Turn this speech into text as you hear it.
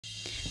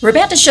We're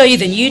about to show you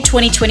the new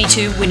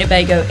 2022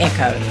 Winnebago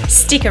Ekko.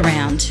 Stick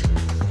around.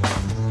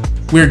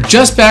 We're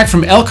just back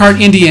from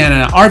Elkhart,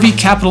 Indiana, RV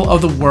capital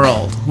of the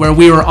world, where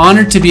we were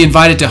honored to be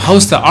invited to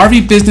host the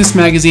RV Business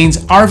Magazine's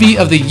RV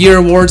of the Year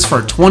Awards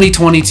for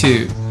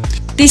 2022.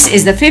 This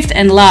is the fifth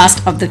and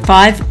last of the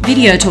 5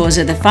 video tours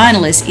of the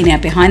finalists in our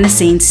behind the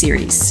scenes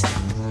series.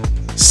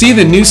 See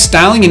the new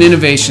styling and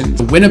innovation,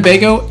 the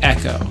Winnebago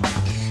Ekko.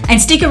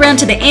 And stick around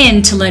to the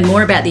end to learn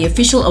more about the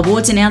official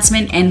awards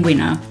announcement and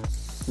winner.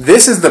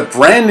 This is the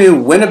brand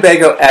new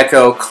Winnebago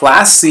Ekko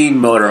Class C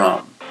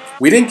motorhome.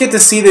 We didn't get to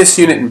see this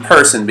unit in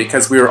person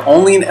because we were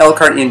only in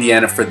Elkhart,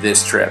 Indiana for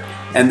this trip,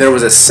 and there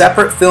was a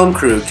separate film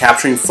crew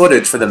capturing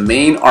footage for the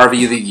main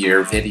RV of the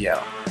Year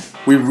video.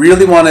 We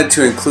really wanted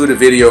to include a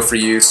video for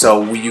you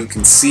so you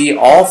can see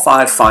all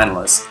 5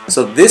 finalists.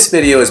 So this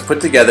video is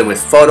put together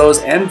with photos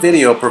and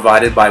video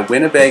provided by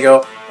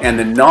Winnebago and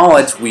the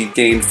knowledge we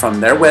gained from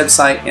their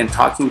website and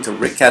talking to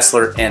Rick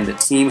Kessler and the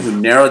team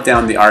who narrowed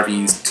down the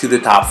RVs to the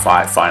top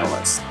 5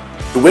 finalists.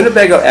 The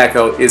Winnebago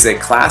Ekko is a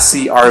Class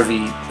C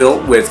RV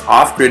built with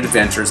off-grid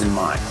adventures in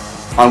mind.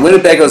 On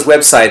Winnebago's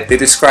website, they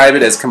describe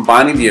it as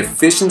combining the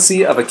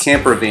efficiency of a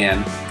camper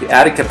van, the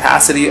added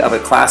capacity of a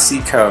Class C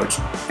coach,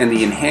 and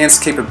the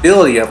enhanced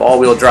capability of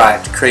all-wheel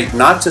drive to create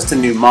not just a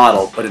new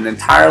model, but an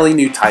entirely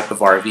new type of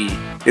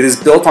RV. It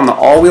is built on the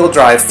all-wheel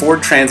drive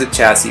Ford Transit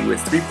chassis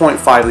with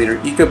 3.5-liter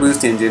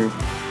EcoBoost engine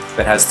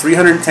that has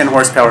 310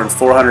 horsepower and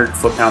 400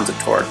 foot-pounds of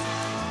torque.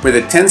 With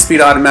a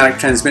 10-speed automatic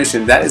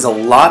transmission, that is a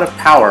lot of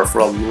power for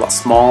a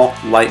small,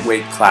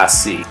 lightweight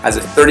Class C. Has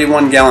a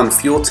 31-gallon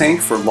fuel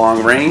tank for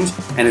long range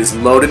and is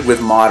loaded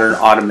with modern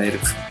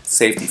automotive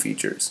safety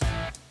features.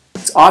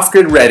 It's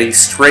off-grid ready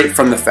straight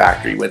from the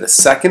factory with a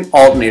second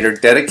alternator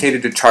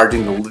dedicated to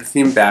charging the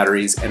lithium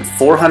batteries and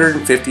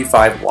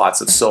 455 watts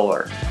of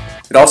solar.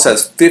 It also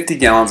has 50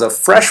 gallons of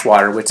fresh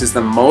water, which is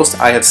the most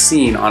I have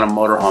seen on a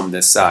motorhome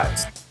this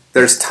size.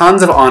 There's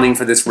tons of awning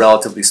for this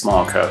relatively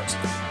small coach.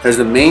 There's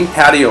the main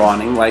patio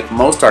awning like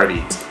most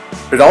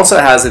RVs, but it also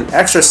has an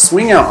extra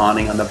swing out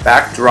awning on the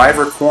back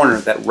driver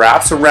corner that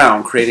wraps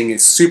around, creating a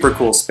super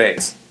cool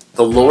space.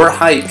 The lower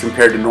height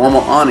compared to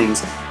normal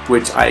awnings,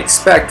 which I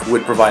expect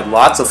would provide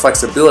lots of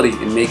flexibility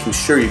in making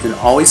sure you can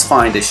always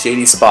find a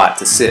shady spot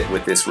to sit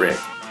with this rig.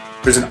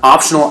 There's an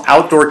optional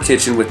outdoor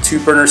kitchen with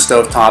 2-burner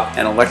stovetop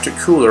and electric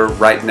cooler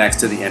right next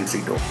to the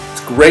entry door.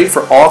 It's great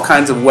for all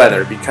kinds of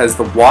weather because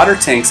the water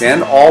tanks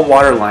and all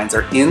water lines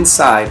are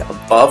inside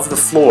above the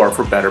floor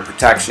for better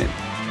protection.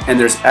 And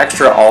there's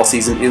extra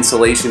all-season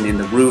insulation in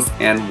the roof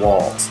and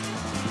walls.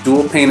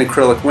 Dual-pane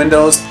acrylic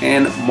windows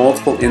and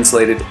multiple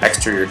insulated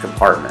exterior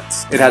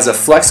compartments. It has a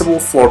flexible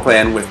floor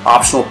plan with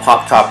optional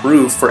pop-top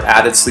roof for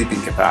added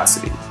sleeping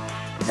capacity.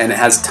 And it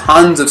has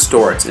tons of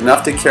storage,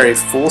 enough to carry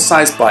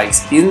full-size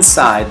bikes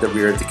inside the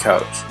rear of the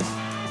coach.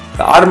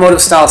 The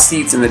automotive style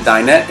seats in the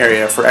dinette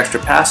area for extra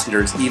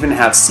passengers even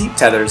have seat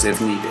tethers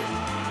if needed.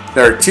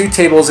 There are 2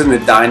 tables in the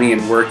dining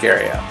and work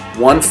area,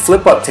 1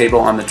 flip-up table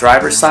on the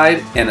driver's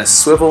side and a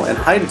swivel and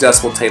height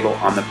adjustable table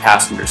on the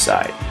passenger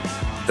side.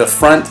 The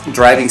front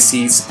driving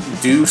seats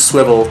do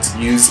swivel to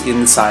use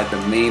inside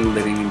the main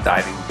living and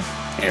dining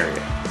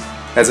area.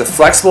 It has a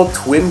flexible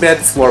twin bed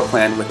floor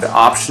plan with the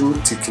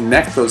option to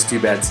connect those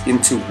 2 beds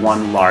into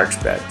 1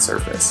 large bed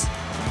surface.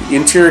 The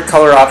interior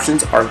color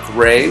options are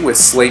gray with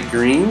slate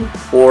green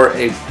or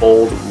a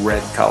bold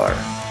red color.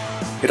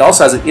 It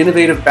also has an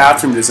innovative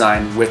bathroom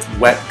design with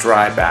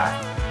wet-dry bath.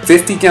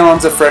 50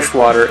 gallons of fresh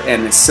water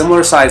and a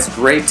similar sized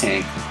gray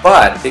tank,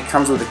 but it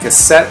comes with a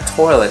cassette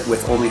toilet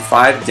with only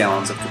 5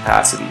 gallons of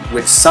capacity,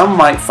 which some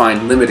might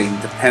find limiting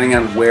depending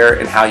on where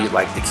and how you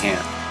like to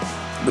camp.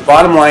 The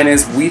bottom line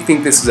is we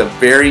think this is a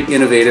very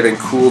innovative and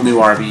cool new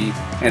RV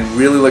and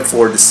really look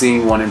forward to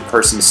seeing one in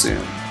person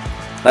soon.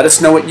 Let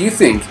us know what you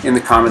think in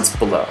the comments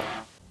below.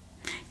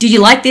 Do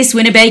you like this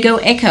Winnebago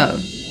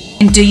Ekko?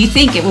 And do you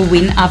think it will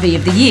win RV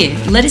of the Year?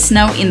 Let us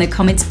know in the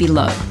comments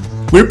below.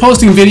 We're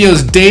posting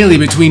videos daily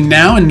between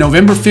now and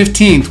November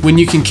 15th when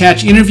you can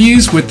catch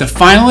interviews with the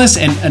finalists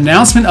and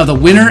announcement of the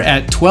winner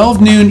at 12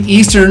 noon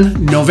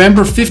Eastern,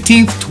 November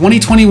 15th,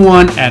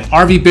 2021 at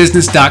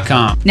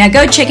rvbusiness.com. Now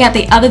go check out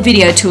the other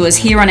video tours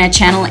here on our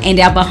channel and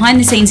our behind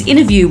the scenes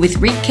interview with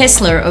Rick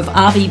Kessler of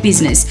RV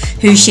Business,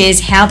 who shares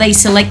how they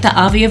select the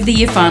RV of the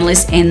Year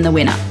finalists and the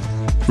winner.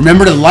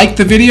 Remember to like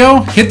the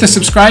video, hit the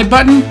subscribe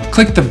button,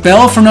 click the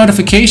bell for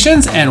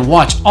notifications, and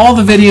watch all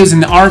the videos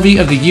in the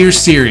RV of the Year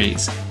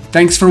series.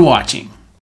 Thanks for watching.